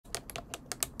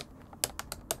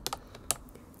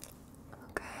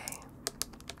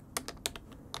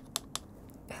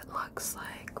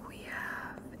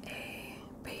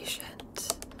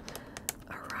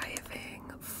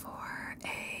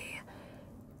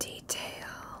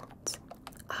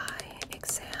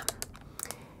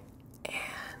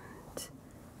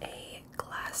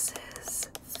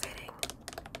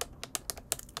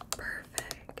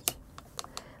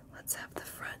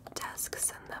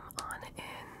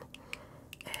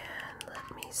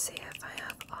see if I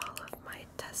have all of my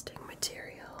testing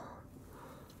material.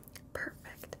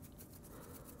 Perfect.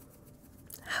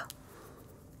 Oh.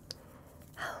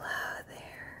 Hello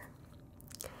there.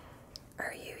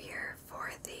 Are you here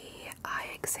for the eye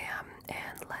exam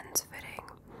and lens fitting?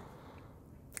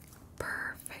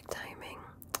 Perfect timing.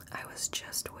 I was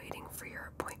just waiting for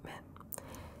your appointment.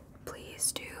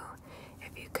 Please do,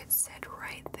 if you could sit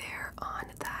right there on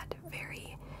that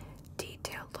very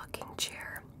detailed looking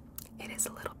chair. It is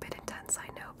a little bit intense, I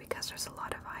know, because there's a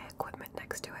lot of eye equipment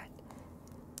next to it.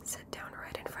 Sit down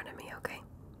right in front of me, okay?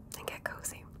 And get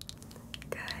cozy.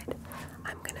 Good.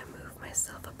 I'm gonna move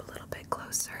myself up a little bit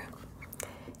closer.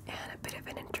 And a bit of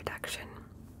an introduction.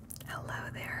 Hello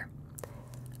there.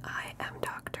 I am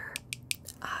Dr.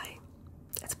 I.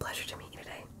 It's a pleasure to meet you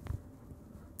today.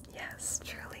 Yes,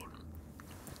 truly.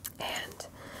 And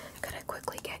could I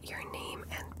quickly get your name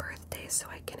and birthday so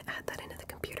I can add that into the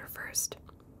computer first?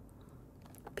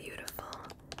 Beautiful.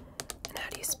 And how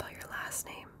do you spell your last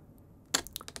name?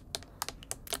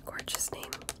 Gorgeous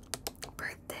name.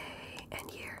 Birthday and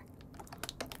year.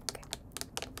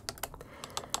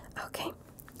 Okay,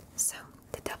 so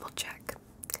to double check,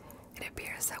 it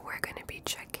appears that we're going to be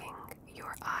checking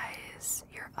your eyes,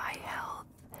 your eye health,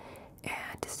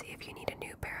 and to see if you need a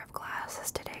new pair of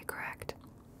glasses today, correct?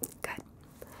 Good.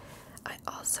 I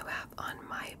also have on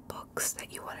my books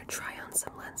that you want to try on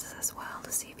some lenses as well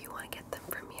to see if you want to get them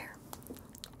from here.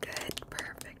 Good,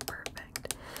 perfect,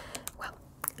 perfect. Well,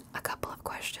 a couple of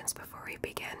questions before we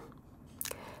begin.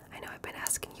 I know I've been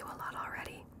asking you a lot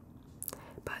already,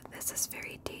 but this is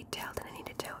very detailed and I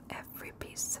need to know every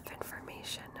piece of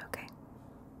information, okay?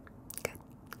 Good.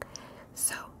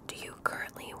 So, do you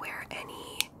currently wear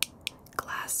any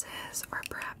glasses or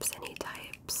perhaps any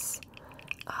types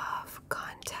of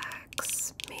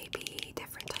contacts, maybe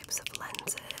different types of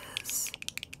lenses?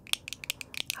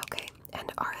 Okay,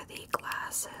 and are the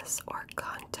glasses or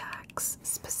contacts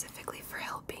specifically for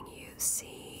helping you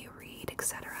see, read,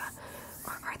 etc.,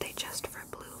 or are they just for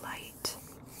blue light?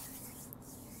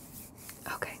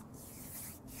 Okay.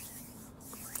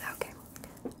 Okay.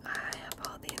 I have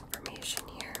all the information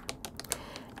here.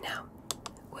 Now,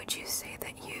 would you say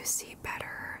that you see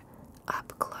better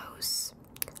up close,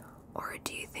 or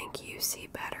do you think you see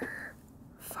better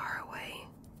far away?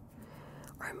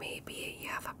 Or maybe you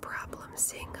have a problem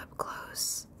seeing up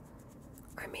close,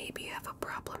 or maybe you have a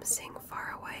problem seeing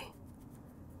far away.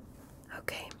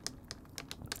 Okay.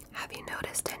 Have you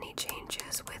noticed any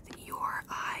changes with your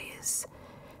eyes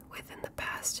within the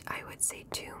past, I would say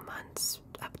 2 months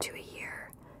up to a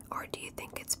year, or do you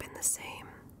think it's been the same?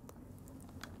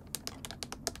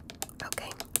 Okay.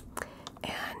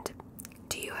 And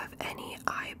do you have any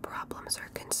eye problems or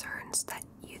concerns that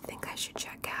you think I should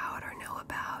check out or know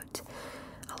about?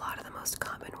 A lot of the most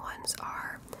common ones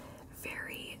are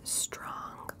very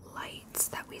strong lights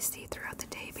that we see throughout the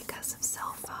day because of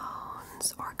cell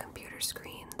phones or computer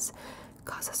screens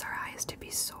causes our eyes to be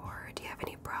sore. Do you have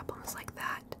any problems like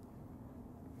that?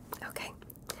 Okay.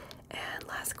 And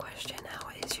last question, how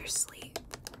is your sleep?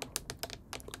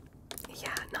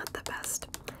 Yeah, not the best.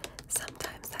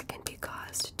 Sometimes that can be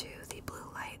caused to the blue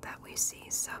light that we see,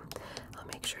 so I'll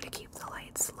make sure to keep the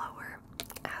lights lower,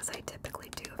 as I typically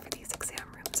do for these exam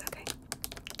rooms, okay?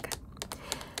 Good.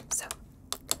 So,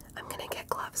 I'm gonna get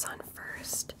gloves on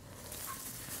first,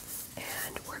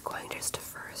 and we're going just to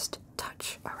first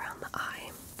touch around the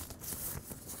eye.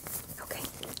 Okay?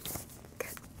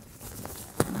 Good.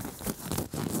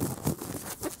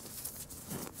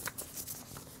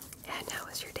 And how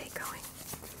is your day going?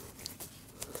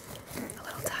 A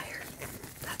little tired?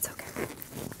 That's okay.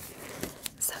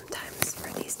 Sometimes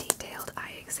for these detailed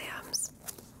eye exams,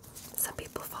 some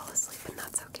people fall asleep and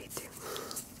that's okay too.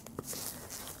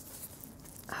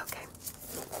 Okay.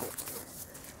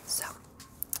 So,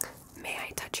 may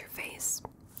I touch your face?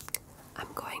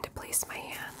 I'm going to place my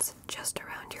hands just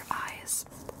around your eyes.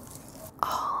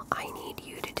 All I need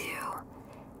you to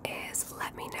do is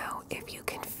let me know if you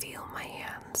can feel my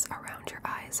hands around your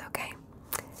eyes, okay?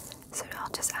 So I'll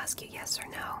just ask you yes or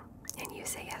no, and you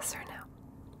say yes or no.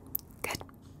 Good.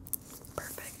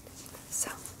 Perfect.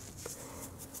 So,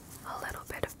 a little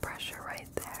bit of pressure right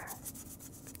there.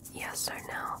 Yes or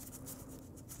no?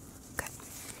 Good.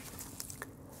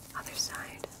 Other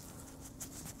side.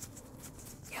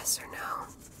 Yes or no?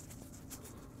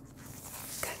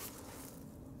 Good.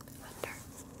 Under.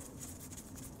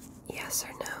 Yes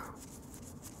or no?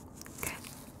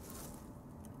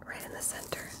 Good. Right in the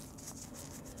center.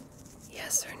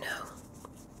 Yes or no?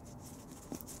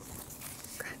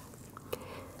 Good.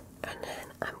 And then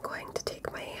I'm going to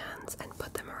take my hands and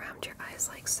put them around your eyes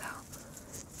like so.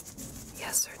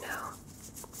 Yes or no?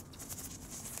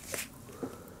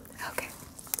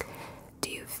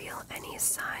 feel any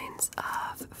signs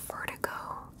of vertigo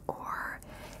or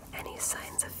any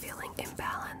signs of feeling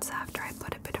imbalance after I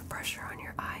put a bit of pressure on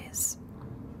your eyes?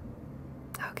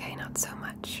 Okay, not so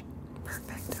much.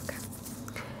 Perfect, okay.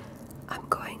 I'm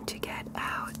going to get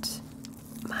out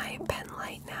my pen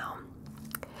light now,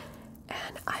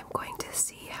 and I'm going to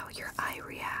see how your eye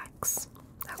reacts,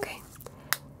 okay?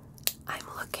 I'm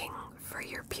looking for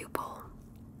your pupil,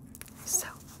 so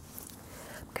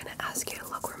I'm gonna ask you to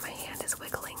look where my hand is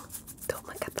wiggling. Don't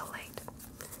look at the light.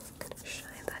 I'm gonna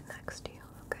shine that next to you,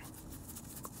 okay?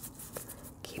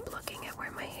 Keep looking at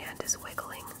where my hand is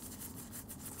wiggling.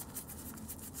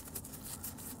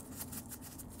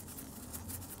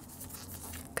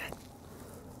 Good.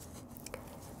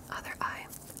 Other eye,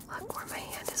 look where my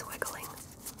hand is wiggling.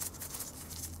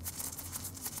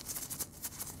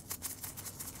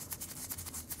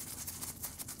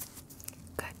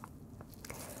 Good.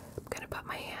 I'm gonna put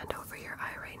my hand over your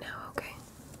eye right now, okay?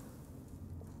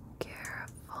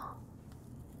 Careful.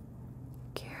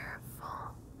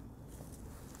 Careful.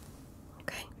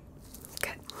 Okay,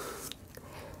 good.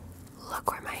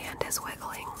 Look where my hand is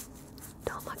wiggling.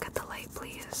 Don't look at the light,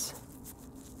 please.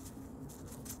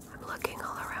 I'm looking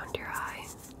all around your eye.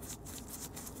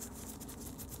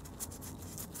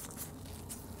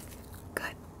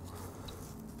 Good.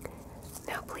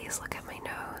 Now please look at my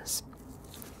nose.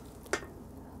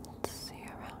 Let's see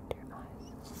around your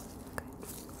eyes.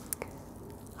 Okay.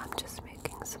 I'm just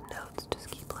making some notes. Just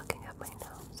keep looking at my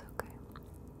nose,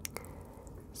 okay?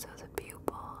 So the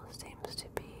pupil seems to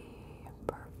be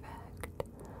perfect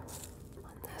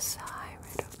on this eye,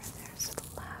 right over there to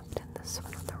the left, and this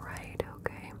one on the right,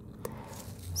 okay?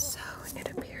 So it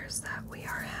appears that we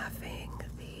are having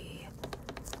the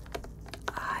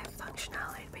eye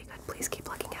functionality to be good. Please keep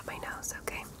looking at my nose,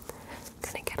 okay? I'm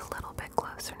gonna get a little bit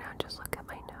closer now. Just look at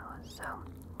my nose. So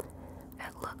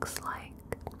it looks like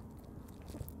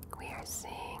we are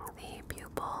seeing the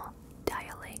pupil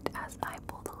dilate as I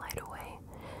pull the light away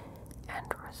and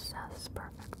recess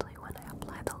perfectly when I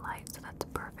apply the light. So that's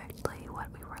perfectly what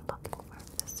we were looking for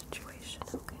in this situation,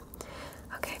 okay?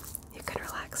 Okay, you can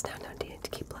relax now. No need to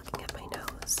keep looking at my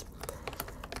nose.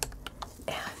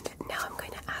 And now I'm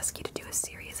going to ask you to do a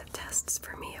series of tests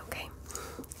for me, okay?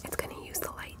 It's going to use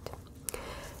the light.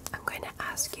 I'm going to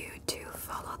ask you to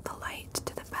follow the light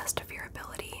to the best of your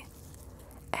ability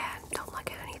and don't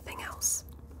look at anything else.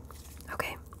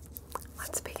 Okay,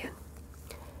 let's begin.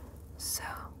 So,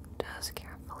 just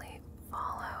carefully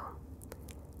follow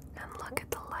and look at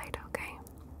the light, okay?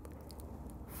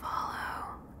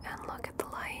 Follow and look at the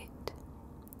light.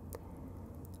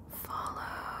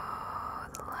 Follow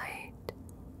the light.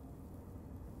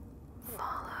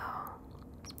 Follow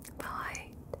the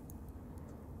light.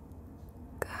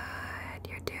 Good,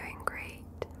 you're doing great.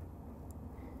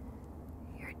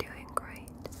 You're doing great.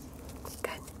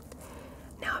 Good.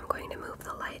 Now I'm going to move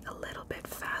the light a little bit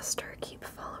faster. Keep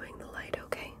following the light,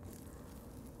 okay?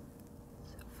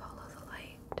 So follow the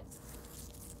light.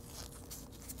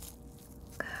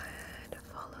 Good.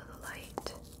 Follow the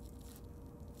light.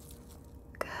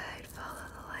 Good. Follow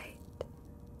the light.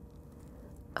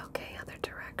 Okay, other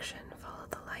direction. Follow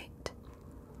the light.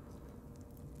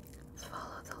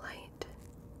 Follow the light.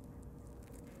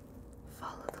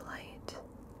 Follow the light.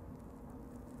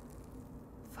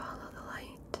 Follow the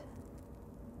light.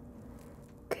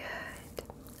 Good.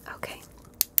 Okay.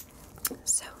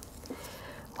 So,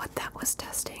 what that was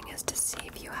testing is to see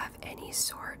if you have any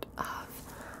sort of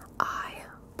eye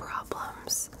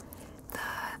problems. The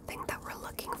thing that we're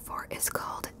looking for is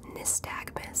called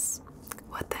nystagmus.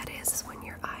 What that is when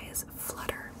your eyes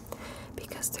flutter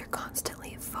because they're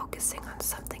constantly focusing on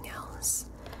something else.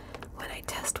 When I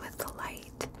test with the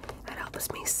light, it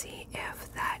helps me see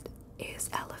if that is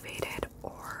elevated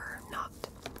or not.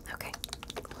 Okay.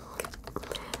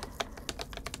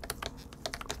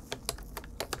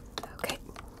 Okay.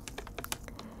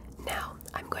 Now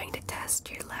I'm going to test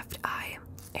your left eye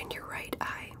and your right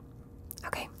eye.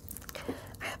 Okay.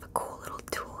 I have a cool little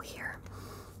tool here.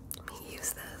 Let me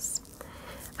use this.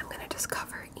 I'm going to just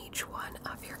cover each one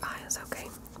of your eyes, okay?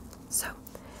 So,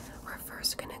 we're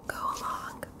first going to go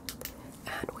along,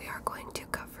 and we are going to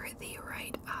cover the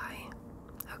right eye,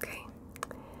 okay?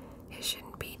 It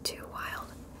shouldn't be too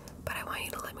wild, but I want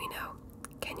you to let me know.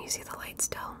 Can you see the light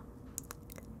still?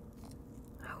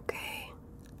 Okay.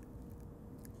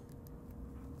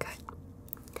 Good.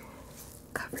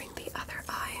 Covering the other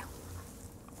eye.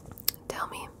 Tell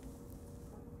me.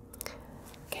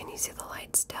 Can you see the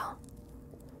light still?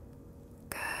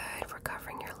 Good. We're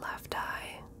covering your left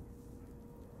eye.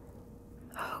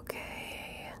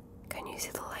 Okay. Can you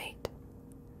see the light?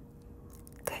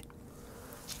 Good.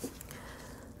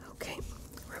 Okay.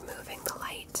 We're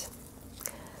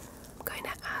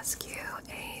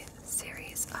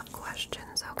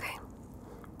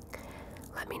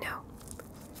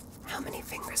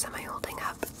fingers am I holding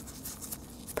up?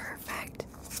 Perfect.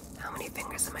 How many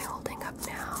fingers am I holding up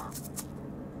now?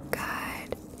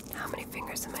 Good. How many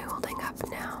fingers am I holding up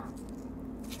now?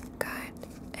 Good.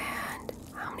 And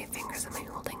how many fingers am I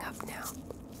holding up now?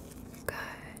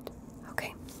 Good.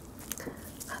 Okay.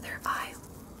 Other eye.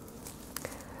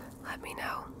 Let me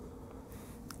know.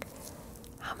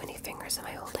 How many fingers am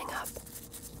I holding up?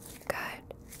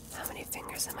 Good. How many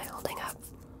fingers am I holding up?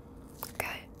 Good.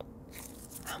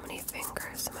 How many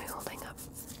fingers am I holding up?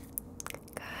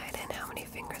 Good. And how many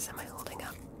fingers am I holding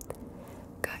up?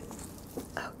 Good.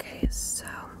 Okay, so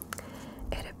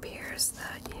it appears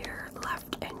that your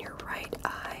left and your right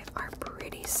eye are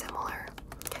pretty similar.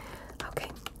 Okay,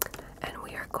 and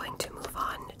we are going to move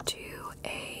on to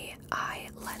a eye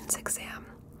lens exam.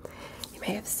 You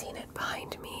may have seen it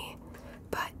behind me,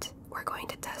 but we're going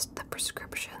to test the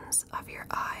prescriptions of your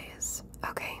eyes,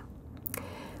 okay?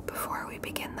 Before we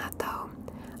begin that though,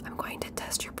 I'm going to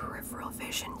test your peripheral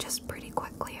vision just pretty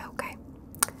quickly, okay?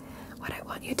 What I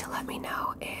want you to let me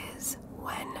know is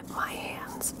when my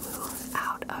hands move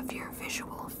out of your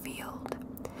visual field.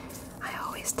 I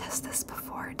always test this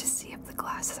before to see if the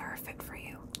glasses are a fit for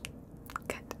you.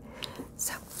 Good.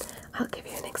 So, I'll give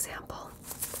you an example.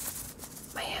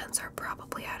 My hands are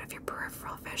probably out of your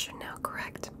peripheral vision now,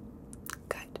 correct?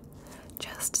 Good.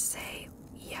 Just say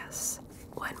yes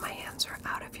when my hands are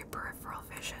out of your peripheral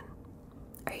vision.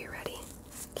 Are you ready?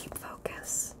 Keep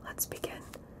focus. Let's begin.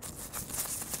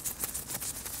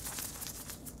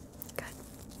 Good.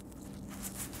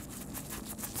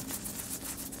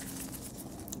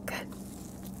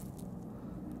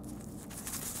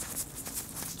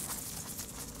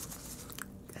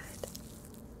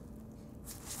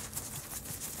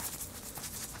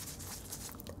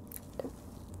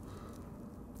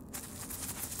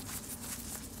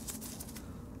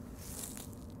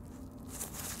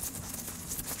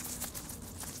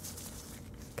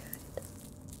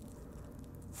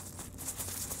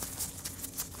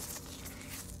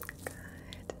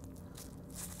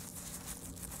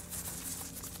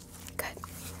 Good.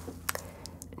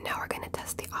 Now we're going to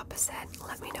test the opposite.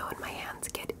 Let me know when my hands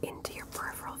get into your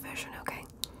peripheral vision, okay?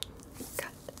 Good.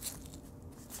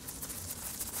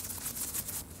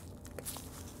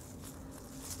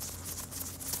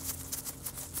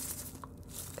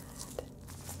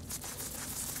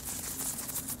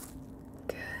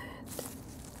 Good.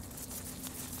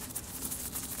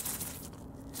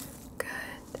 Good.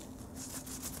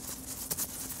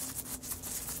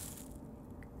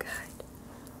 Good.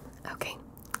 Okay.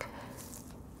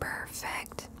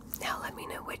 Perfect. Now let me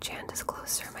know which hand is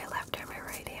closer, my left or my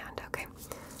right hand, okay?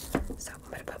 So I'm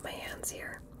going to put my hands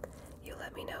here. You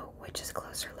let me know which is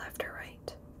closer, left or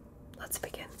right. Let's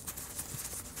begin.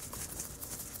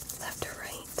 Left or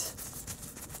right?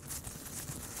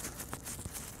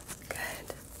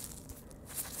 Good.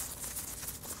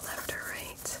 Left or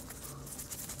right?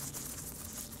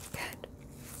 Good.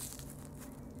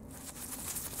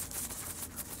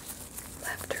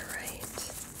 Left or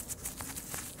right?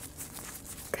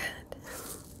 Good.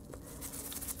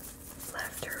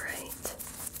 Left or right?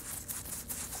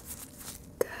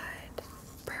 Good.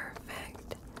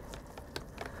 Perfect.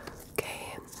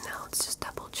 Okay, now let's just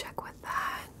double check with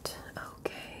that.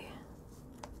 Okay.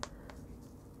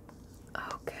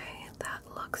 Okay, that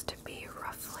looks to be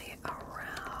roughly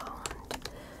around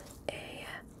a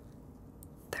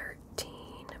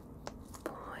 13.14.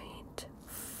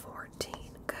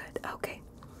 Good. Okay.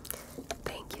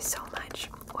 Thank you so much.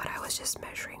 What I was just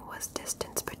measuring was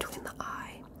distance between the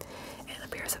eye. It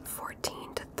appears at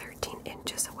 14 to 13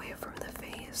 inches away from the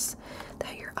face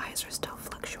that your eyes are still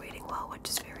fluctuating well, which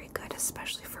is very good,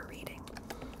 especially for reading.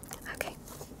 Okay.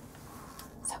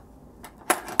 So,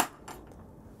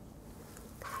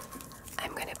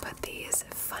 I'm going to put these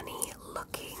funny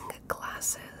looking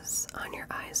glasses on your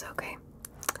eyes, okay?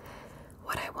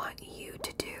 What I want you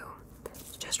to do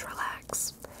is just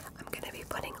relax. I'm going to be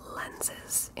putting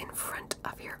lenses in front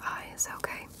of your eyes,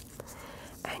 okay?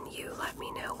 And you let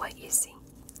me know what you see.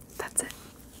 That's it.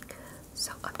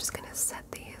 So I'm just going to set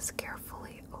these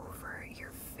carefully over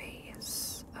your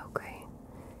face, okay?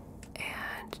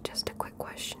 And just a quick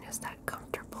question, is that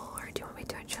comfortable or do you want me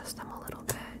to adjust them a little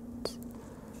bit?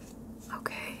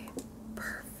 Okay,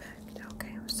 perfect.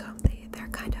 Okay, so they're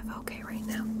kind of okay right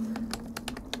now.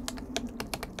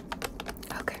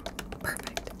 Okay,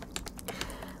 perfect.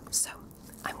 So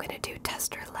I'm going to do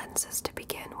tester lenses to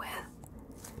begin with.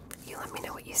 You let me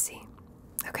know what you see.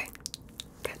 Okay,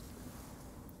 good.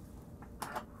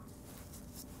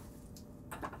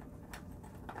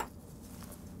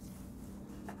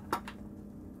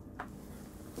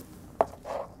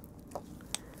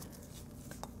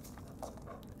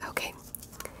 Okay,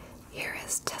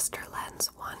 is tester lens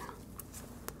 1.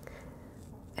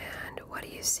 And what do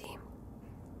you see?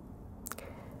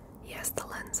 Yes, the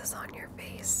lens is on your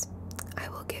face. I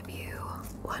will give you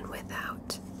 1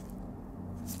 without,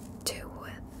 2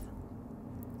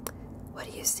 with. What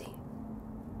do you see?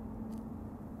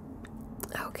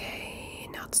 Okay,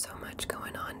 not so much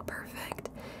going on. Perfect.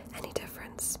 Any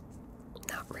difference?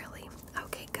 Not really.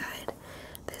 Okay, good.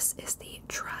 This is the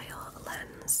trial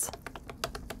lens.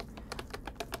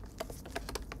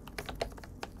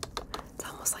 It's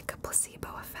almost like a placebo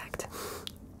effect.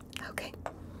 Okay.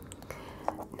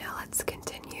 Now let's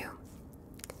continue.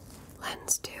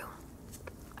 Lens 2.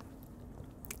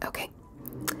 Okay.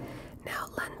 Now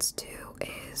lens 2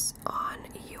 is on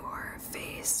your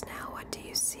face. Now what do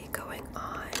you see going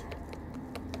on?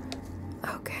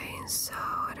 Okay, so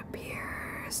it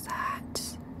appears that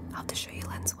I'll have to show you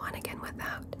lens 1 again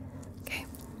without. Okay.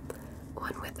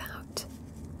 1 without.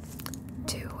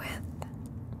 2 with.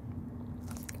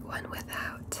 1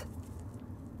 without.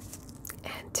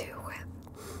 And 2 with.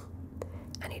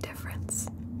 Any difference?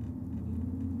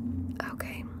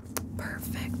 Okay,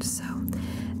 perfect. So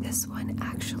this one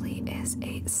actually is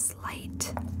a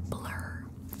slight blur.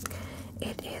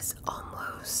 It is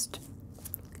almost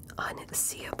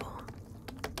unseeable.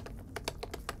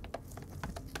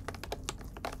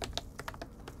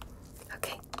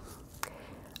 Okay,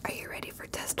 are you ready for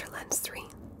tester lens 3?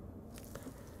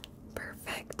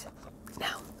 Perfect.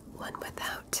 Now, 1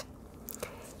 without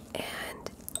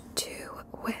and 2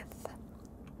 with.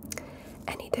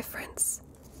 Any difference?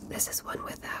 This is 1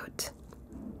 without,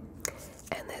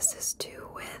 and this is 2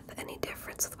 with. Any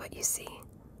difference with what you see?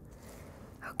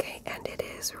 Okay, and it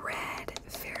is red.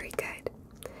 Very good.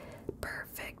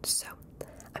 Perfect. So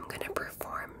I'm going to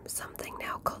perform something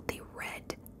now called the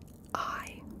red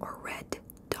eye or red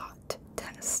dot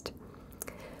test.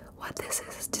 What this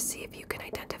is to see if you can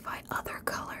identify other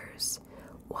colors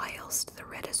whilst the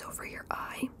red is over your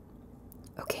eye.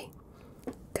 Okay,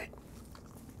 good.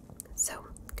 So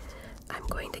I'm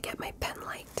going to get my pen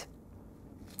light.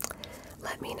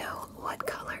 Let me know what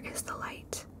color is the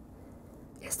light.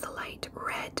 Is the light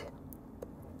red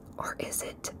or is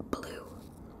it blue?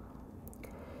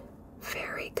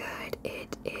 Very good.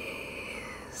 It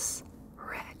is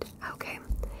red. Okay.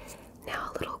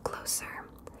 Now a little closer.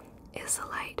 Is the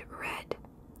light red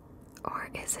or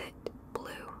is it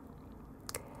blue?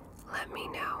 Let me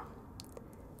know.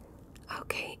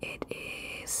 Okay, it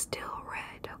is still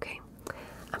red. Okay.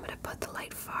 I'm going to put the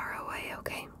light far away,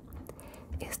 okay?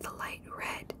 Is the light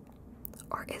red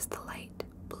or is the light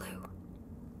blue?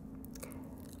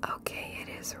 Okay, it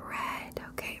is red.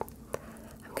 Okay.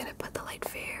 I'm going to put the light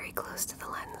very close to the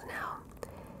lens now.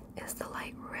 Is the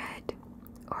light red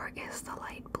or is the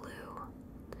light blue?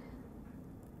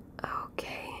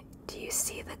 Okay. Do you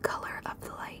see the color of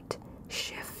the light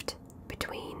shift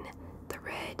between the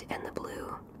red and the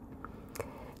blue?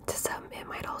 To some, it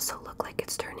might also look like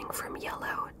it's turning from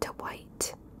yellow to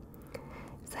white.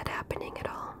 Is that happening at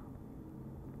all?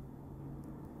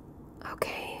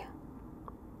 Okay.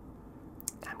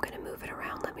 I'm going to move it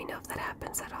around. Let me know if that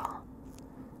happens at all.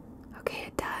 Okay,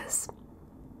 it does.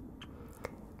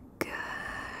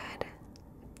 Good.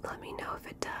 Let me know if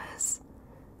it does.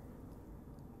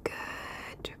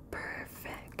 Good.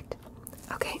 Perfect.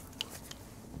 Okay.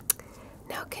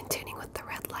 Now continuing with the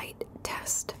red light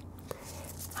test.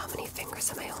 How many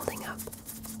fingers am I holding up?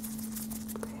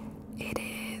 It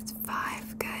is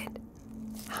 5. Good.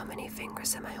 How many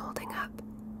fingers am I holding up?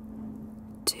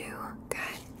 2. Good.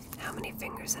 How many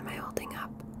fingers am I holding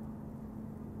up?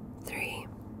 3.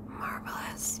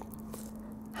 Marvelous.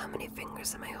 How many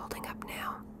fingers am I holding up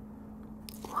now?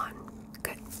 1.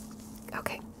 Good.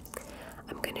 Okay.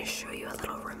 I'm going to show you a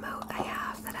little remote I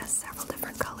have that has several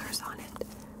different colors on it.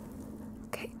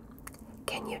 Okay.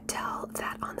 Can you tell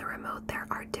that on the remote there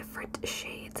are different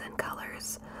shades and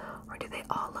colors? Or do they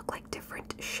all look like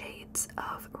different shades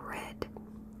of red?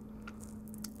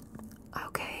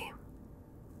 Okay.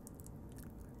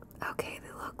 Okay,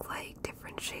 they look like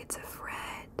different shades of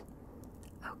red.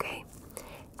 Okay.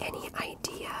 Any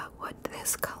idea what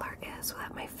this color is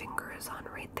that my finger is on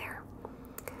right there?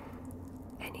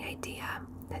 Any idea?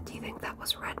 Do you think that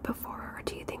was red before, or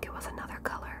do you think it was another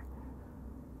color?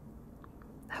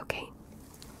 Okay.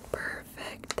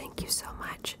 Perfect. Thank you so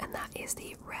much. And that is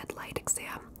the red light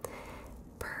exam.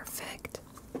 Perfect.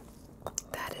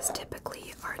 That is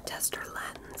typically our tester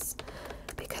lens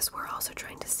because we're also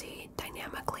trying to see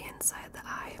dynamically inside the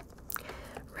eye.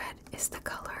 Red is the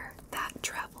color that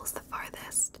travels the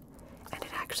farthest, and it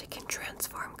actually can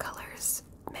transform colors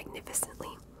magnificently.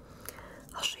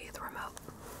 I'll show you the remote.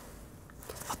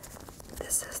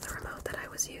 This is the remote that I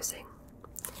was using.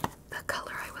 The the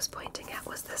color I was pointing at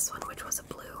was this one, which was a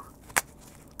blue.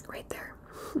 Right there.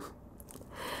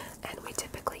 And we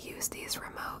typically use these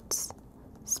remotes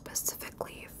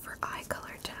specifically for eye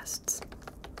color tests.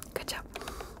 Good job.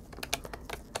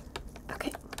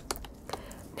 Okay.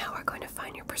 Now we're going to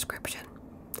find your prescription.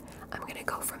 I'm going to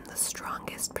go from the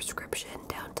strongest prescription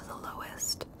down to the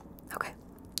lowest. Okay,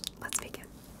 let's begin.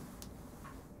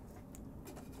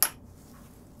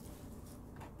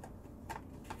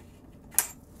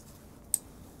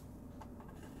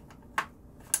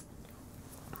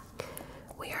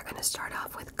 We are going to start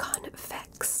off with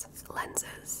convex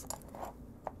lenses.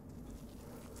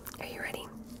 Are you ready?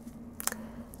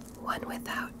 One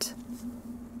without,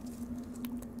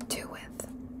 two with.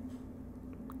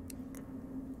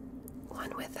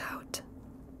 One without,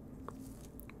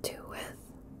 two with.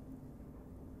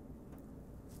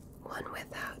 One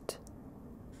without,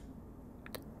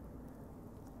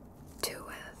 two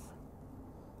with.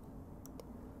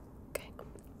 Okay.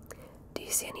 Do you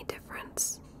see any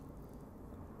difference?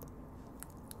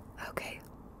 Okay.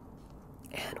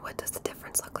 And what does the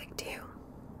difference look like to you?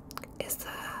 Is the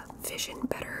vision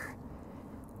better,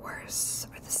 worse,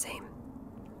 or the same?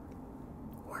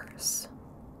 Worse.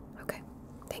 Okay.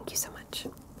 Thank you so much.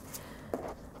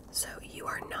 So you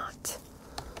are not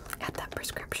at that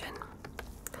prescription.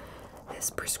 This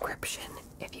prescription,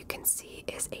 if you can see,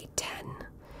 is a 10,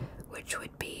 which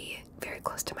would be very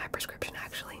close to my prescription,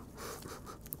 actually.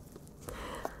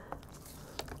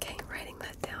 Okay, writing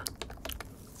that down.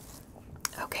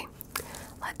 Okay,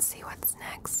 let's see what's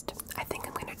next. I think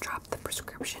I'm going to drop the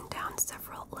prescription down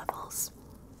several levels.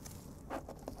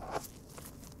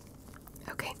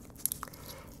 Okay,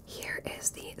 here is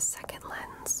the second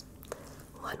lens.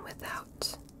 One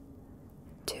without,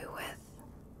 two with.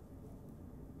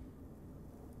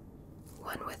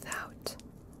 One without,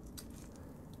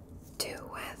 two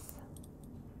with.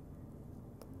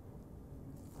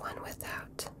 One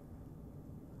without,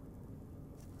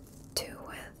 two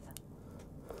with.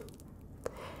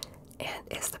 And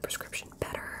is the prescription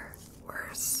better,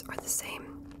 worse, or the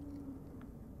same?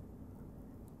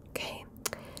 Okay,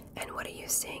 and what are you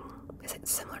seeing? Is it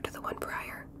similar to the one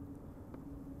prior?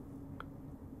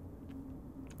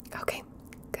 Okay,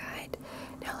 good.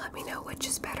 Now let me know which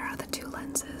is better out of the two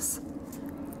lenses.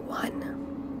 One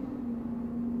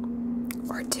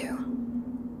or two?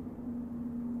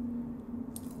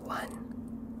 One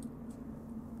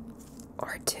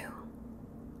or two?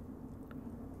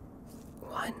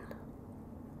 One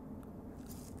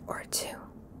or two?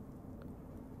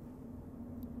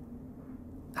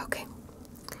 Okay,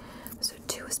 so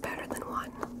two is better than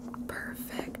one.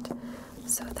 Perfect.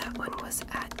 So that one was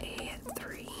at a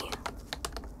 3.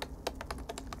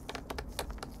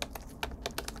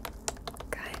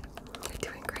 Good.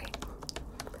 You're doing great.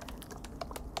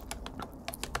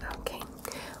 Okay,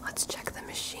 let's check the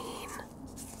machine.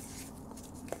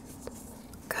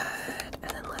 Good.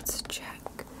 And then let's check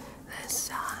this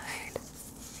side.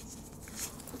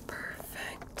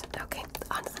 Perfect. Okay,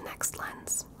 on to the next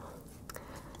lens.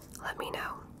 Let me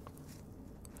know.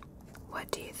 What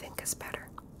do you think is better?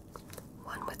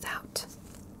 One without,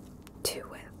 two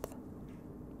with.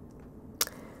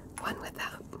 One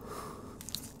without,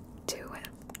 two with.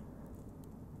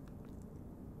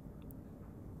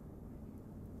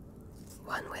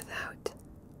 One without,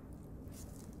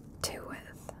 two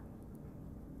with.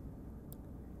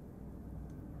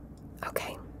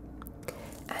 Okay.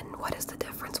 And what is the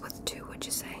difference with two, would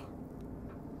you say?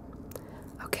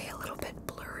 Okay, a little bit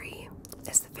blurry.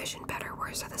 Is the vision better,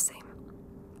 worse, or the same?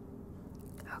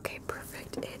 Okay,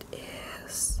 perfect. It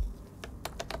is.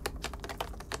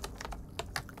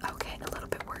 Okay, a little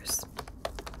bit worse.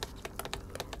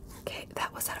 Okay,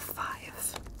 that was at a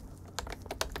 5.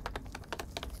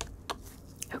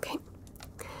 Okay,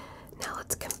 now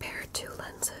let's compare two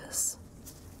lenses.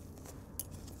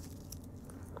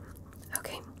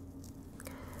 Okay,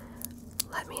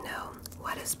 let me know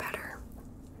what is better.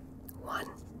 One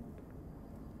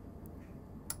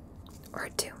or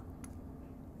two?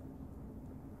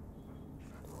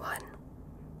 One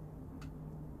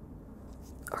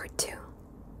or two?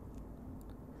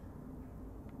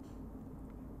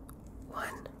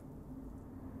 One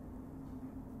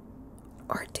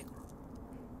or two?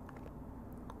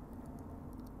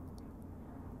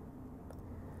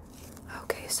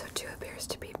 Okay, so two appears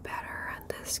to be better in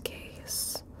this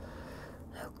case.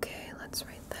 Okay, let's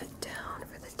write that down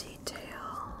for the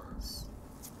details.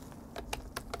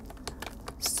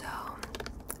 So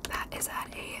that is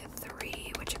at a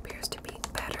 3, which appears to be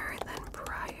better than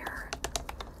prior.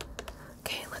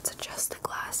 Okay, let's adjust the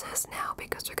glasses now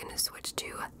because we're going to switch to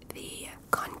the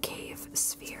concave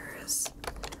spheres.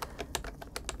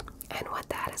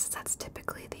 glasses. That's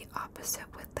typically the opposite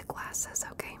with the glasses,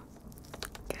 okay?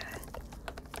 Good.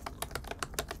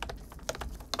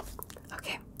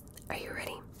 Okay, are you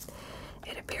ready?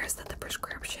 It appears that the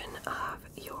prescription of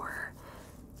your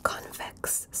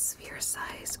convex sphere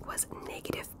size was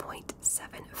negative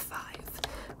 0.75,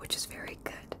 which is very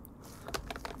good.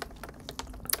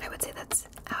 I would say that's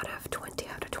out of 20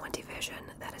 vision.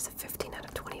 That is a 15 out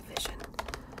of 20 vision.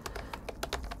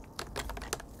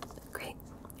 Great.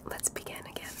 Let's begin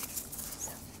again.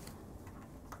 So.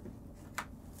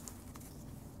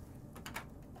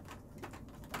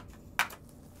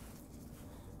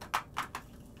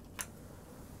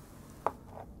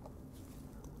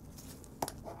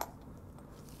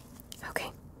 Okay.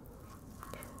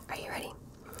 Are you ready?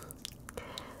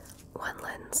 One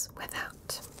lens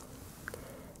without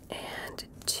and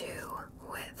two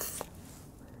with.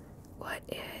 What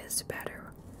is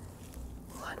better?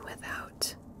 One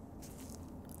without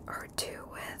or two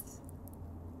with?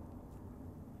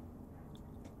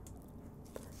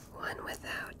 One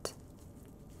without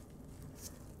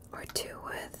or two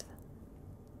with?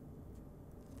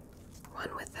 One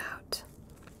without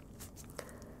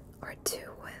or two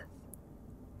with?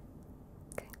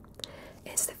 Okay.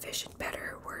 Is the vision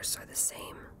better, worse, or the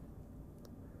same?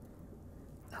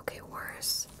 Okay,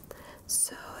 worse.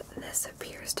 So this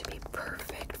appears to be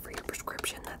perfect for your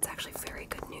prescription. That's actually very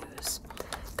good news.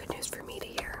 Good news for me to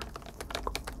hear.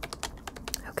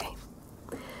 Okay,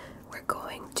 we're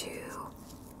going to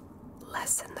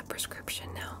lessen the prescription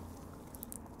now.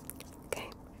 Okay,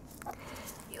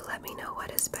 you let me know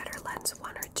what is better, lens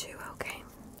 1 or 2, okay?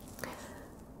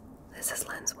 This is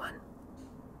lens 1.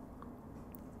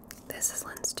 This is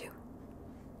lens 2.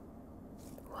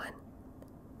 1,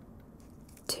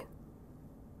 2.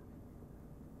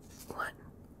 1,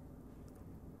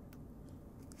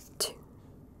 2.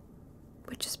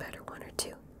 Which is better, 1 or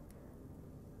 2?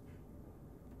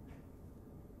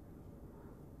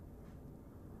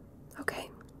 Okay,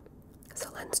 so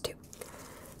lens 2.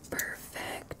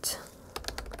 Perfect.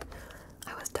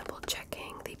 I was double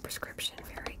checking the prescription.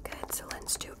 Very good. So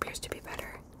lens 2 appears to be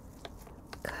better.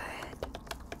 Good.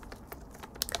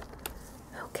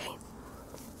 Okay.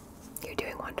 You're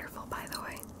doing wonderful, by the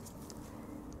way.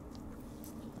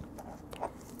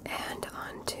 And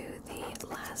on to the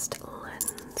last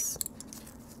lens.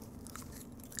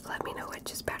 Let me know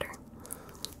which is better.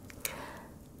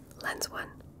 Lens 1.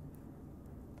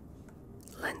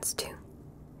 Lens 2.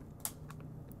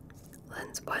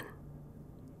 Lens 1.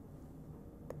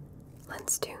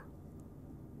 Lens 2.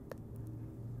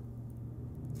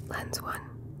 Lens 1.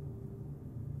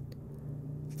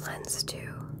 Lens 2.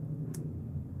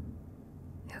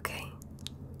 Okay.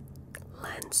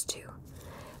 Lens 2.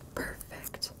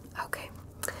 Perfect. Okay.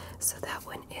 So that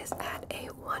one is at a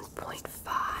 1.5.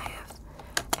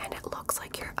 And it looks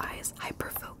like your eye is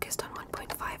hyper-focused on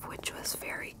 1.5, which was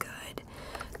very good.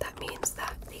 That means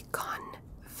that the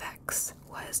convex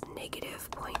was negative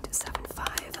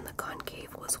 0.75 and the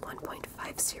concave was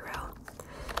 1.50.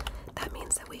 That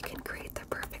means that we can create the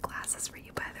perfect glasses for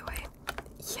you, by the way.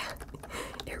 Yeah,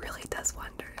 it really does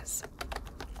wonders.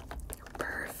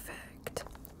 Perfect.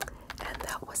 And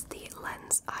that was the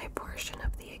lens eye portion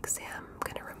of the exam. I'm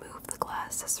going to remove the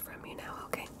glasses from you now,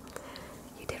 okay?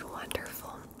 You did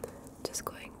wonderful. Just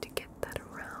going to get that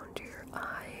around your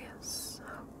eyes.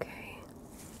 Okay.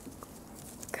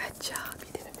 Good job.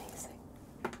 You did amazing.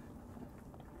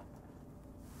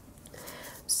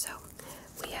 So,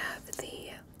 we have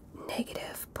the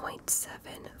negative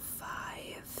 0.75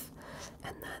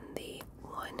 and then the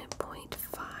 1.50.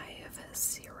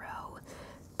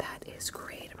 That is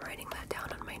great. I'm writing that down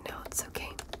on my notes, okay?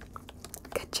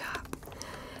 Good job.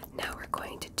 Now we're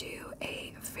going to do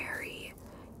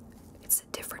it's a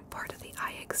different part of the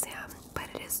eye exam, but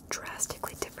it is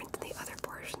drastically different than the other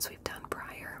portions we've done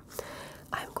prior.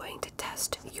 I'm going to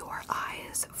test your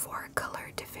eyes for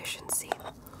color deficiency.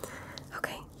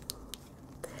 Okay?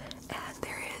 And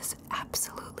there is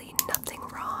absolutely nothing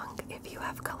wrong if you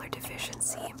have color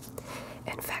deficiency.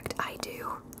 In fact, I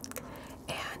do.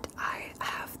 And I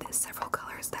have several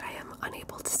colors that I am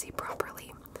unable to see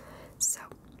properly. So,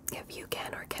 if you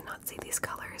can or cannot see these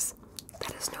colors,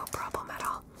 that is no problem at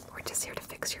all. We're just here to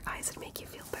fix your eyes and make you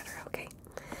feel better, okay?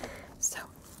 So,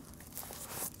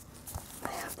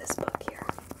 I have this book here.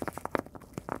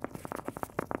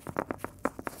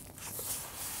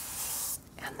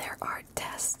 And there are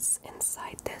tests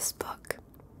inside this book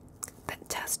that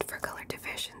test for color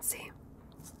deficiency.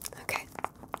 Okay?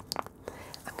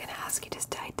 I'm going to ask you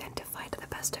just to identify to the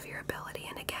best of your ability.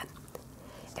 And again,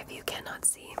 if you cannot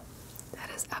see, that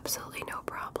is absolutely no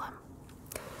problem.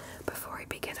 Before I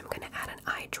begin, I'm going to add an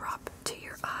eye drop to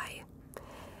your eye.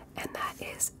 and that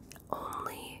is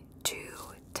only to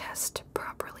test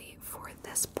properly for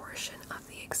this portion of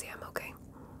the exam, okay?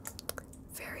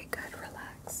 Very good,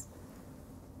 relax.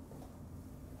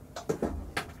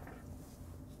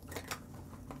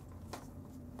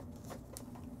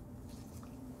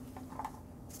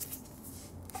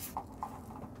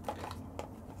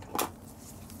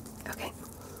 Okay,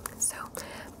 so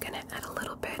I'm gonna add a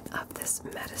little bit of this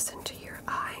medicine to your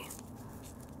eye.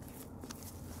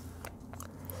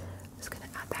 Just gonna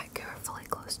add that carefully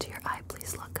close to your eye.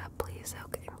 Please look up, please.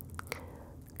 Okay.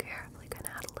 Carefully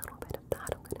gonna add a little bit of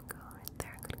that. I'm gonna go right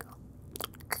there. I'm gonna go.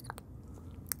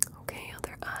 Okay,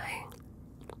 other eye.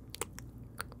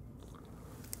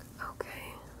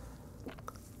 Okay.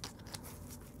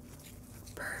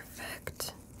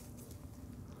 Perfect.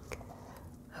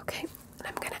 Okay, and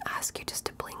I'm gonna ask you just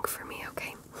to blink for me,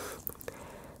 okay?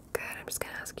 Good, I'm just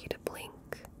gonna ask you to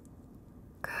blink.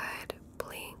 Good,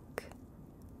 blink.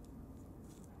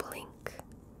 Blink.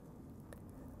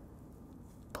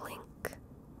 Blink.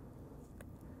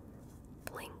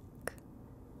 Blink.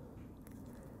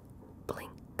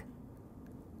 Blink.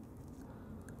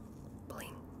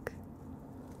 Blink.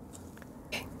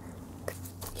 Okay,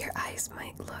 your eyes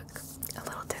might look a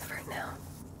little different now.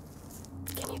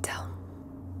 Can you tell?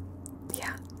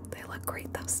 Yeah, they look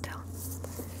great though still.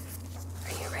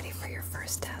 Are you ready for your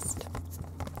first test?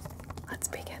 Let's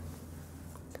begin.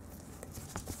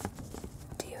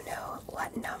 Do you know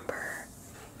what number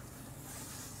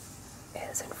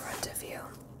is in front of you?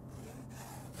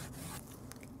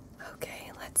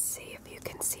 Okay, let's see if you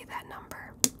can see that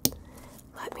number.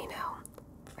 Let me know.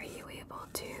 Are you able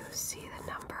to see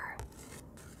the number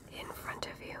in front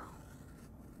of you?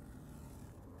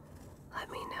 Let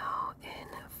me know in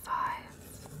 5,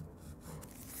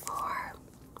 4,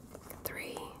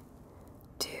 3,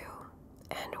 2,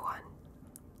 and 1.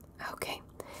 Okay,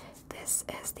 this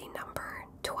is the number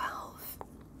 12.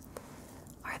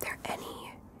 Are there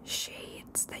any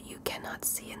shades that you cannot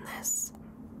see in this?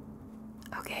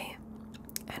 Okay,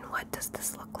 and what does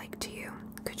this look like to you?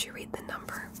 Could you read the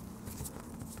number?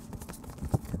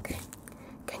 Okay,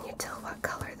 can you tell what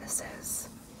color this is?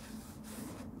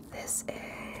 This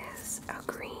is a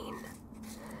green.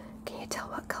 Can you tell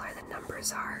what color the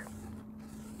numbers are?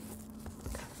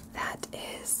 That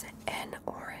is an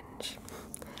orange.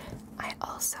 I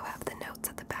also have the notes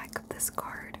at the back of this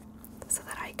card so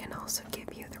that I can also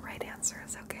give you the right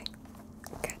answers, okay?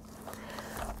 Okay.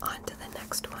 On to the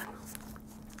next one.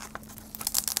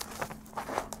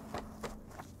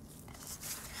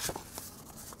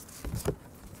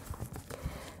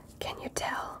 Can you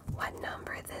tell what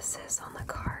number this is on the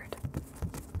card?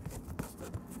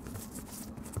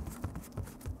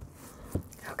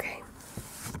 Okay.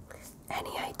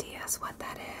 Any ideas what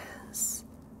that is?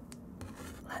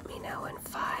 Let me know in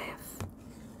 5,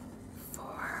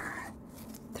 4,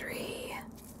 3,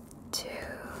 2,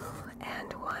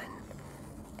 and 1.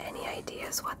 Any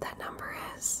ideas what that number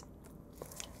is?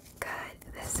 Good.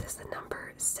 This is the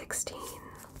number 16.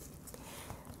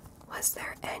 Was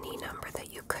there any number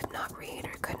that you could not read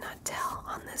or could not tell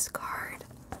on this card?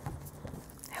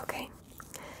 Okay.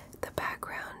 The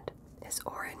background is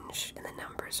orange and the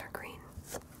numbers are green.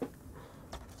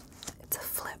 It's a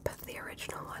flip of the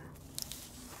original one.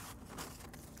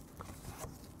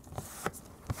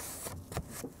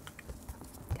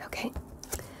 Okay.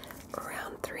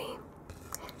 Round 3.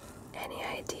 Any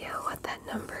idea what that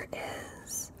number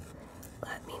is?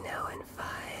 Let me know in 5,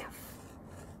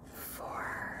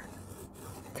 4,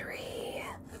 3,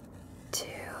 2,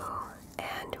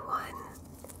 and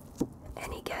 1.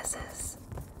 Any guesses?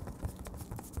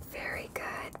 Very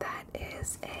good. That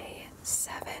is a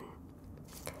 7.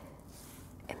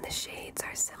 And the shades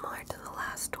are similar to the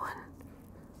last one.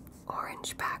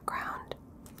 Orange background,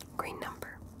 green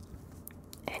number.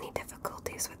 Any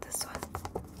difficulties with this one?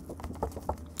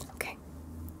 Okay.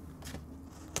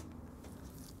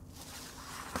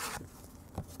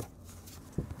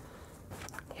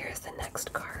 Here's the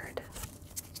next card.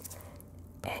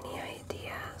 Any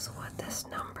ideas what this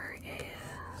number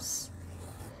is?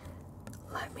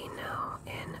 Let me know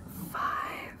in 5,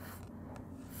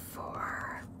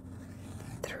 4,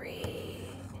 3,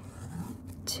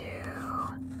 2,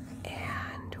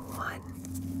 and 1.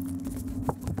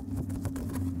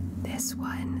 This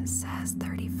one says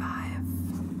 35.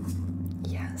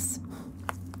 Yes.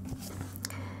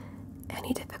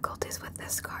 Any difficulties with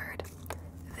this card?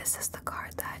 This is the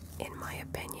card that, in my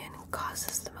opinion,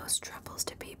 causes the most troubles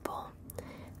to people,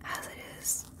 as it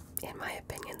is, in my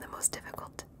opinion, the most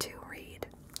difficult to read.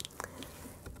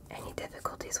 Any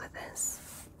difficulties with this?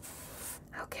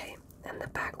 Okay, and the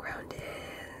background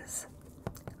is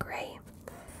gray.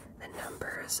 The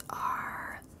numbers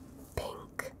are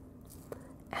pink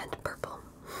and purple.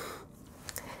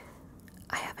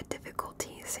 I have a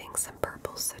difficulty seeing some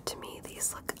purple, so to me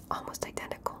these look almost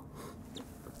identical.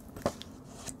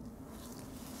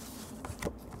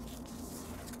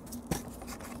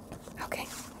 Okay,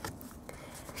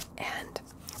 and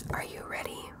are you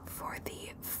ready for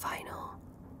the final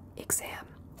exam?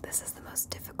 This is the most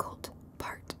difficult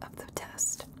part of the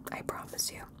test, I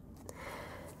promise you.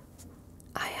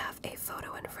 I have a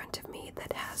photo in front of me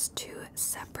that has two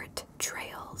separate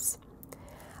trails.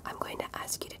 I'm going to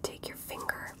ask you to take your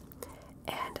finger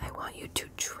and I want you to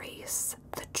trace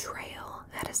the trail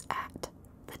that is at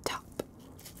the top.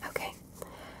 Okay?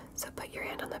 So put your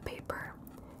hand on the paper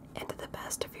and to the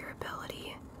best of your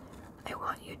ability, I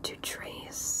want you to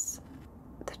trace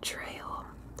the trail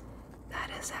that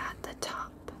is at the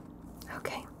top.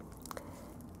 Okay?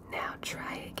 Now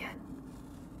try again.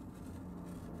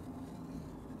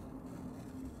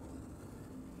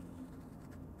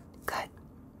 Good.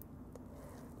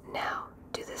 Now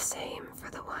do the same for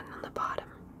the one on the bottom.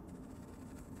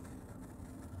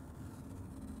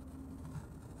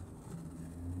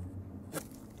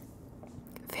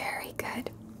 Very good.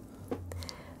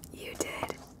 You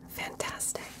did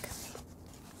fantastic.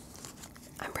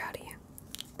 I'm proud of you.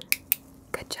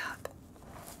 Good job.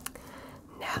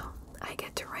 Now I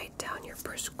get to write down your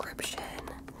prescription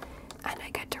and I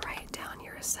get to write down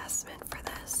your assessment for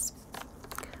this.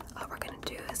 What we're going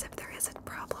to do is if there is a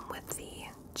problem with the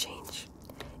change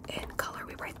in color,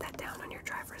 we write that down on your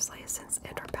driver's license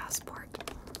and or passport.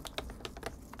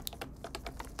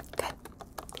 Good.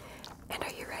 And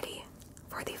are you ready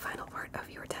for the final part of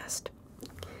your test?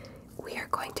 We are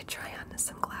going to try on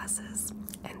some glasses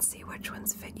and see which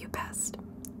ones fit you best.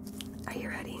 Are you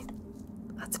ready?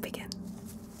 Let's begin.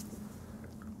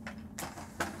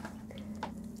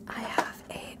 I have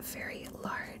a very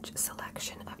large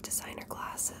selection of designer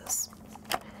glasses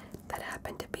that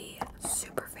happen to be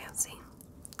super fancy.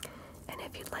 And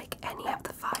if you'd like any of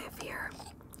the 5 here,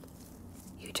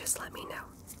 you just let me know.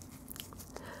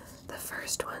 The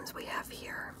first ones we have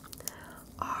here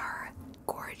are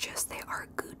gorgeous. They are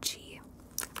Gucci.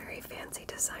 Very fancy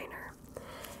designer.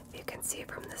 You can see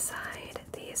from the side,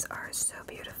 these are so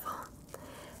beautiful.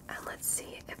 And let's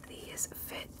see if these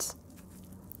fit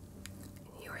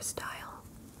your style.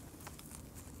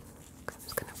 I'm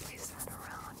just gonna place that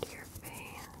around your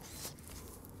face.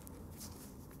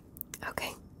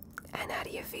 Okay, and how do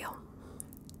you feel?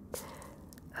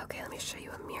 Okay, let me show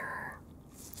you a mirror.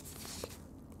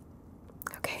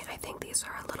 Okay, I think these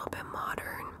are a little bit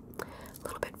modern, a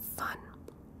little bit fun.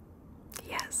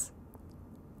 Yes.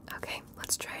 Okay,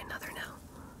 let's try another now.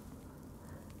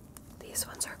 These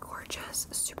ones are gorgeous,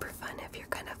 super fun if you're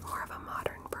kind of more of a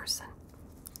modern person.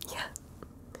 Yeah.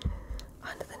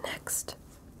 On to the next.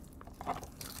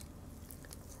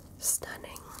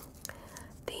 Stunning.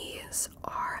 These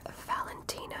are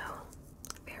Valentino.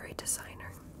 Very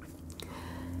designer.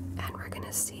 And we're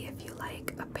gonna see if you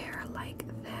like a pair like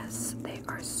this. They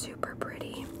are super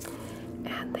pretty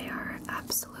and they are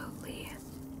absolutely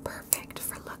perfect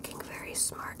for looking very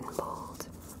smart and bold.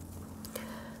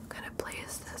 I'm gonna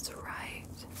place this right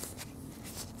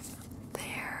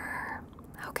there.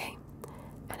 Okay,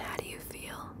 and how do you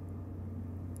feel?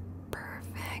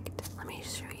 Perfect. Let me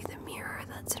show you the mirror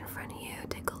that's in front of you.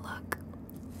 Take a look.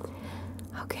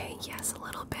 Okay, yes, a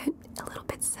little bit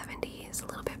 70s, a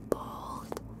little bit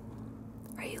bold.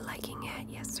 Are you liking it?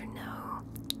 Yes or no?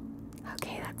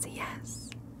 Okay, that's a yes.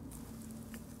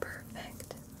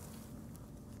 Perfect.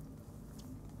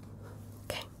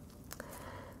 Okay.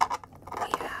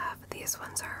 We have, these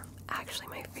ones are actually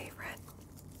my favorite.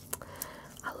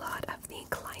 A lot of the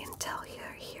clientele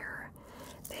here,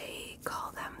 they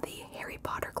call them the Harry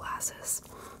Potter glasses.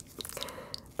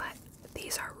 But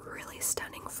these are really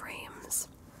stunning frames.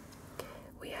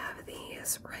 We have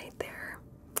these right there.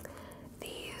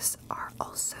 These are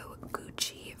also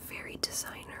Gucci, very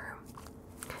designer.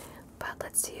 But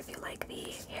let's see if you like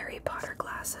the Harry Potter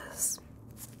glasses.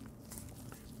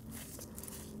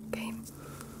 Okay.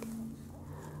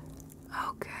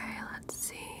 Okay, let's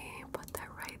see. Put that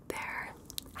right there.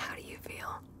 How do you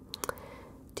feel?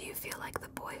 Do you feel like the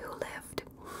boy who lived?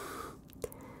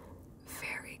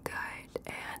 Very good.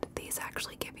 And these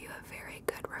actually give you a very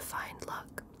good refined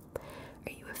look.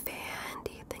 Are you a fan?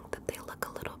 Do you think that they look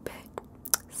a little bit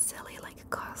silly, like a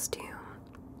costume?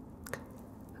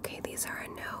 Okay, these are a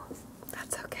no.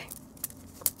 That's okay.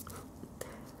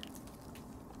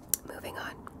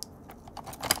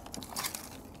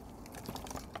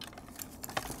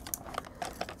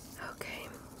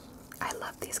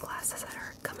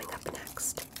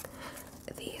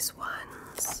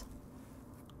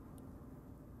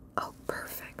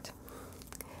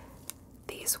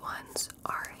 These ones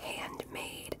are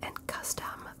handmade and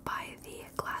custom by the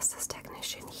glasses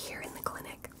technician here in the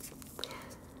clinic.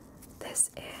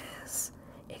 This is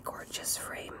a gorgeous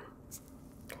frame,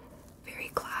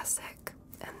 very classic,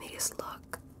 and these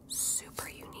look super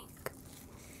unique.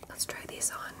 Let's try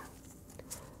these on.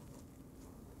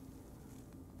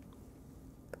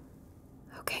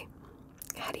 Okay,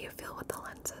 how do you feel with the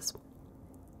lenses?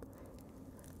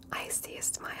 I see a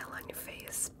smile on your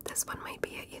face. This one might be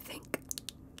it, you think?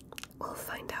 We'll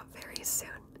find out very soon.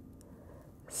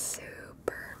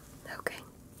 Super. Okay.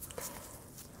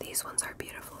 These ones are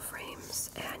beautiful frames,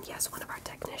 and yes, one of our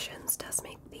technicians does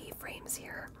make the frames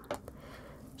here.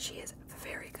 She is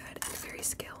very good and very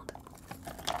skilled.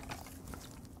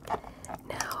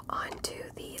 Now on to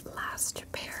the last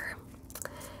pair.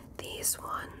 These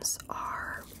ones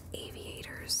are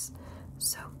aviators.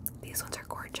 So these ones are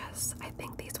gorgeous. I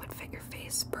think these would fit your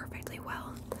face perfectly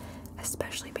well,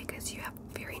 especially because you have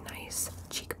very nice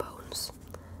cheekbones.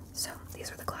 So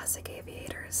these are the classic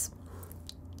aviators.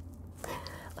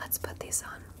 Let's put these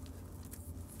on.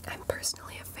 I'm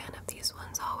personally a fan of these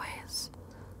ones always.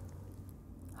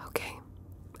 Okay.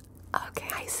 Okay,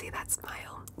 I see that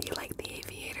smile. You like the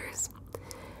aviators?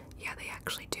 Yeah, they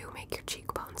actually do make your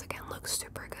cheekbones again look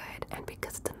super good, and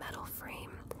because it's a metal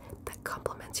frame, that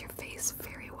complements your face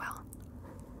very well.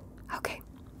 Okay,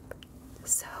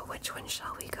 so which one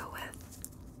shall we go with?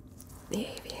 The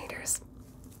aviators.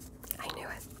 I knew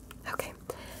it. Okay,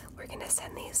 we're gonna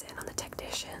send these in on the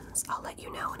technicians. I'll let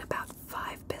you know in about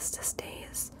 5 business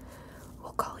days.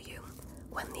 We'll call you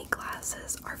when the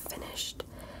glasses are finished.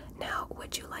 Now,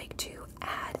 would you like to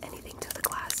add anything to the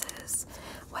glasses?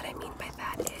 What I mean by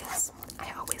that is,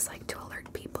 I always like to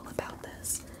alert people about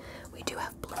this. We do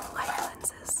have blue light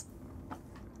lenses.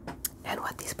 And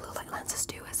what these blue light lenses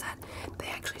do is that they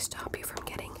actually stop you from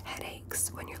getting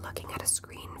headaches when you're looking at a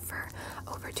screen for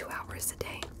over 2 hours a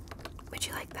day. Would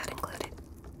you like that included?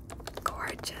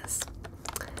 Gorgeous.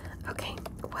 Okay,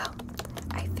 well,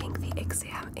 I think the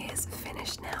exam is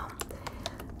finished now.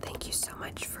 Thank you so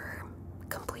much for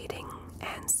completing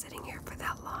and sitting here for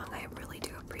that long. I really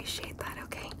do appreciate that,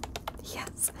 okay?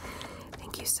 Yes.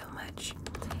 Thank you so much.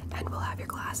 And we'll have your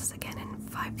glasses again in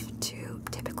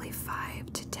typically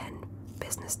 5 to 10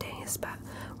 business days, but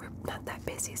we're not that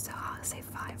busy, so I'll say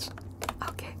 5.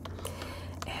 Okay.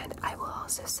 And I will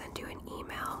also send you an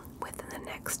email within the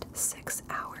next 6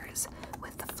 hours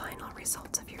with the final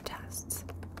results of your tests.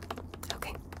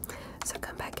 Okay. So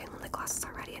come back in when the glasses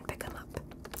are ready and pick them up.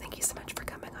 Thank you so much for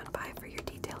coming on by for your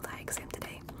detailed eye exam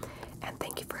today. And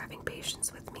thank you for having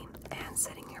patience with me and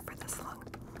sitting here for this long.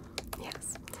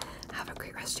 Yes. Have a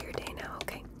great rest of your day now,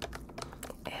 okay?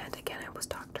 And again, I was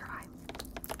Dr. I.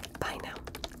 Bye now.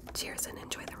 Cheers and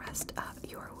enjoy the rest of